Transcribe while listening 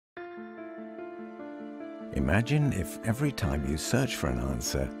Imagine if every time you search for an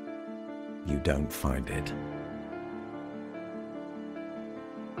answer, you don't find it.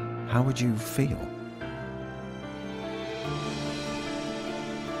 How would you feel?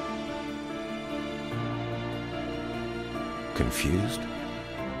 Confused?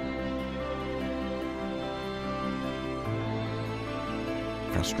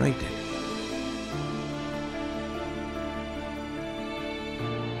 Frustrated?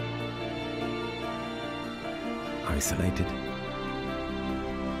 Isolated?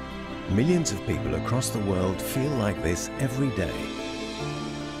 Millions of people across the world feel like this every day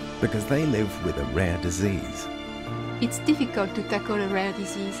because they live with a rare disease. It's difficult to tackle a rare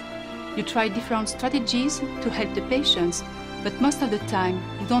disease. You try different strategies to help the patients, but most of the time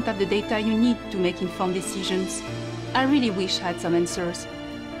you don't have the data you need to make informed decisions. I really wish I had some answers.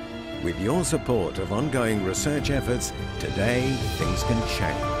 With your support of ongoing research efforts, today things can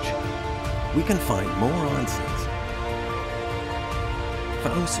change. We can find more answers. For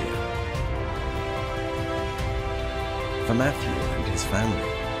Osea. For Matthew and his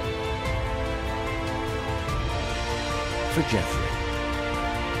family. For Jeffrey.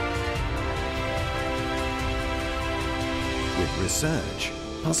 With research,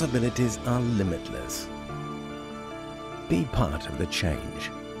 possibilities are limitless. Be part of the change.